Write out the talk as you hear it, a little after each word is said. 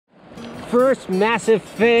first massive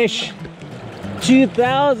fish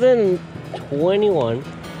 2021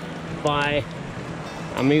 by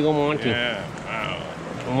Amigo Monte. Yeah, wow.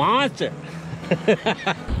 Monster.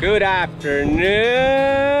 Good afternoon,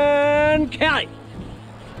 Kelly.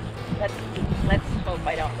 Let's hope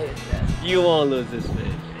I don't lose this. You won't lose this fish.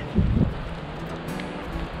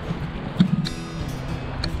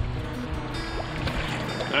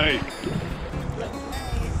 Nice.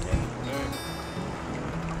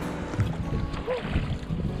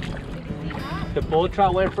 The bull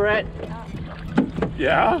trout went for it?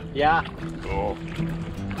 Yeah? Yeah. Oh.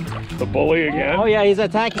 The bully again? Oh yeah, he's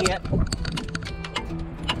attacking it.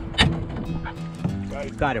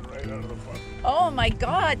 Got him. Right out of the front. Oh my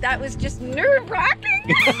God, that was just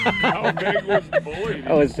nerve-wracking. How big was the bully? Did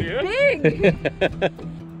That was you see it? Big.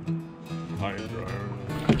 High and dry.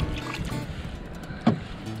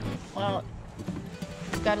 Well,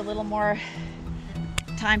 he's got a little more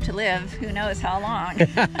time to live. Who knows how long.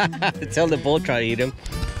 Tell the bull trout to eat him.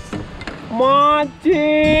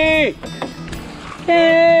 Monte!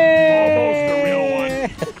 Hey!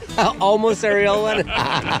 Almost a real one.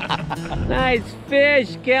 Nice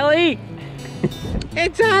fish, Kelly.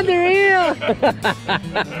 It's on the reel.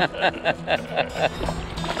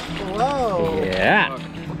 Whoa. Yeah.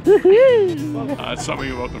 That's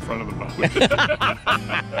something about the front of the boat.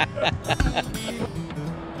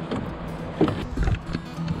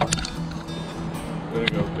 There you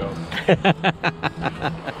go, Kel.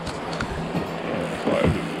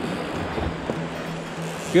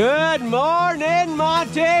 Good morning,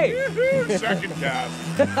 Monte. Second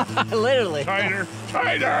cast. Literally. Tighter,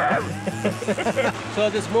 tighter. So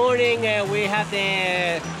this morning we have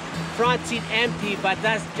the front seat empty, but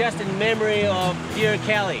that's just in memory of dear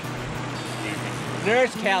Kelly.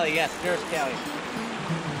 Nurse Kelly, yes, Nurse Kelly.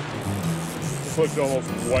 This looks almost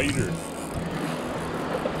whiter.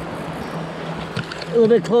 A little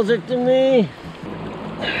bit closer to me.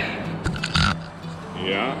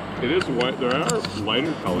 Yeah, it is white. There are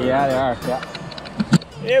lighter colors. Yeah, they are. Yeah.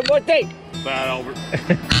 Hey, what they? Fat Albert.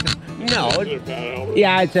 No. Is it Fat Albert?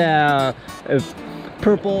 Yeah, it's a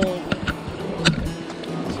purple.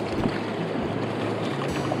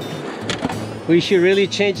 We should really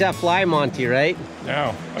change that fly, Monty, right?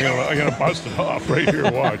 Now, I'm gonna bust it off right here.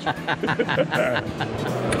 Watch.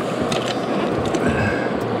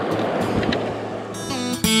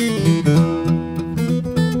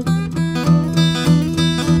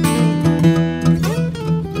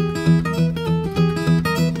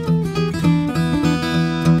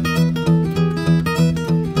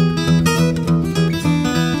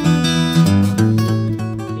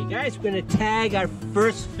 We're gonna tag our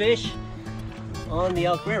first fish on the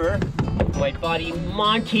Elk River. My buddy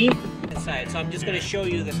Monte inside. So I'm just gonna show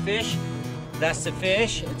you the fish. That's the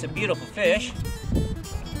fish. It's a beautiful fish.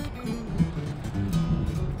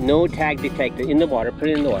 No tag detected in the water. Put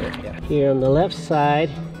it in the water. Yeah. Here on the left side,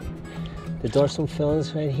 the dorsal fin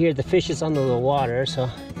is right here. The fish is under the water, so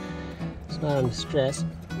it's not under stress.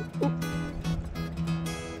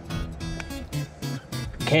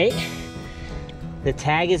 Okay. The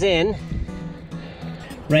tag is in.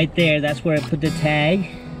 Right there, that's where I put the tag.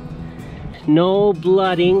 No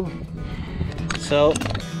blooding. So,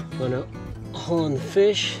 I'm gonna hold on the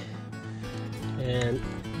fish. And,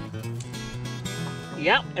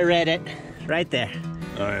 yep, I read it. Right there.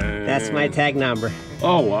 That's my tag number.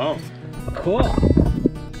 Oh, wow. Cool.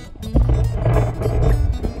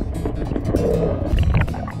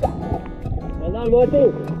 Well done,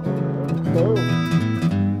 Monty. Cool.